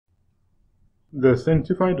The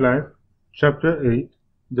Sanctified Life, Chapter 8,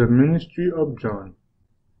 The Ministry of John.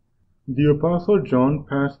 The Apostle John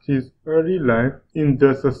passed his early life in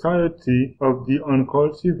the society of the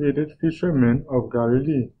uncultivated fishermen of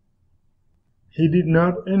Galilee. He did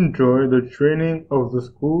not enjoy the training of the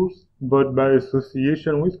schools, but by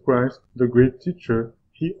association with Christ, the great teacher,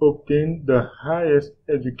 he obtained the highest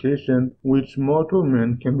education which mortal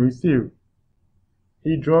man can receive.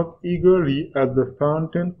 He drank eagerly at the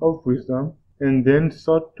fountain of wisdom, and then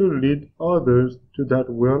sought to lead others to that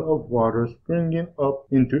well of water springing up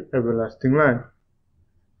into everlasting life.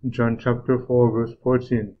 John chapter 4 verse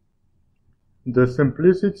 14. The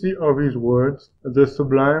simplicity of his words, the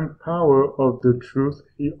sublime power of the truth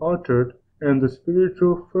he uttered, and the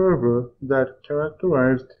spiritual fervor that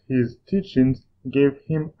characterized his teachings gave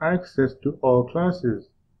him access to all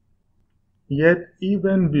classes. Yet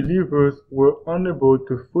even believers were unable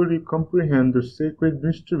to fully comprehend the sacred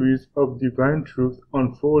mysteries of divine truth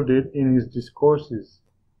unfolded in his discourses.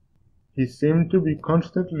 He seemed to be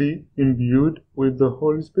constantly imbued with the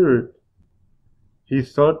Holy Spirit. He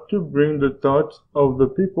sought to bring the thoughts of the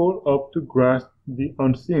people up to grasp the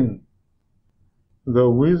unseen. The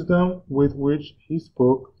wisdom with which he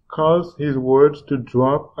spoke caused his words to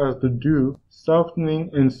drop as the dew, softening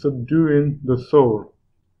and subduing the soul.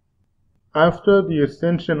 After the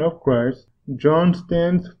ascension of Christ, John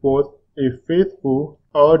stands forth a faithful,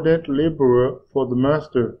 ardent laborer for the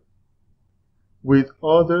Master. With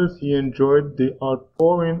others he enjoyed the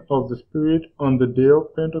outpouring of the Spirit on the day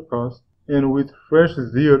of Pentecost, and with fresh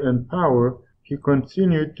zeal and power he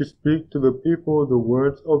continued to speak to the people the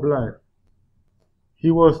words of life. He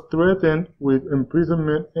was threatened with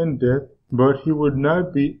imprisonment and death, but he would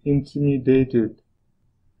not be intimidated.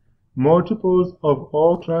 Multiples of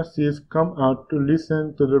all classes come out to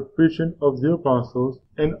listen to the preaching of the apostles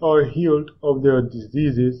and are healed of their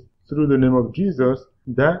diseases through the name of Jesus,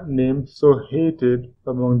 that name so hated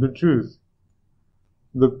among the Jews.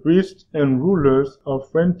 The priests and rulers are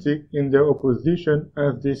frantic in their opposition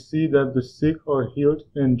as they see that the sick are healed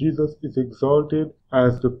and Jesus is exalted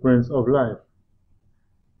as the Prince of Life.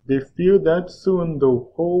 They fear that soon the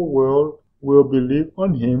whole world will believe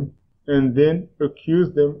on him and then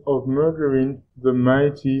accuse them of murdering the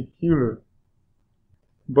mighty healer.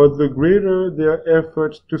 But the greater their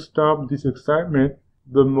efforts to stop this excitement,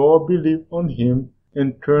 the more believe on him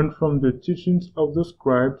and turn from the teachings of the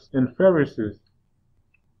scribes and Pharisees.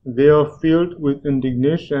 They are filled with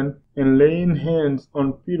indignation, and laying hands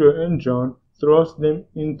on Peter and John, thrust them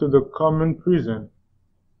into the common prison.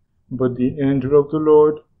 But the angel of the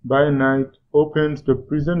Lord by night opens the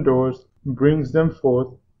prison doors, brings them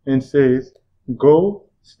forth, and says, "Go,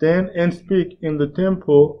 stand and speak in the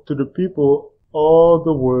temple to the people all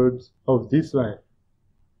the words of this life."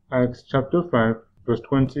 Acts chapter 5 verse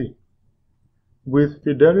 20. With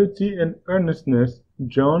fidelity and earnestness,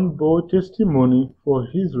 John bore testimony for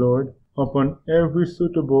his Lord upon every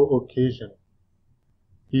suitable occasion.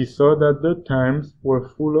 He saw that the times were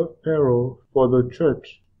full of peril for the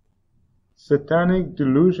church. Satanic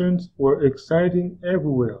delusions were exciting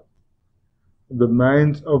everywhere. The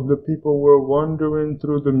minds of the people were wandering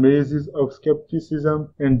through the mazes of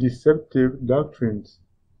skepticism and deceptive doctrines.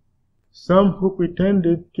 Some who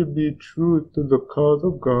pretended to be true to the cause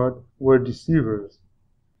of God were deceivers.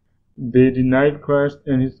 They denied Christ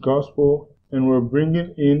and his gospel and were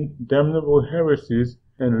bringing in damnable heresies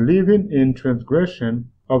and living in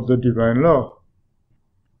transgression of the divine law.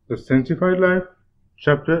 The Sanctified Life,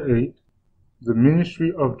 Chapter 8, The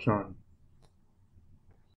Ministry of John.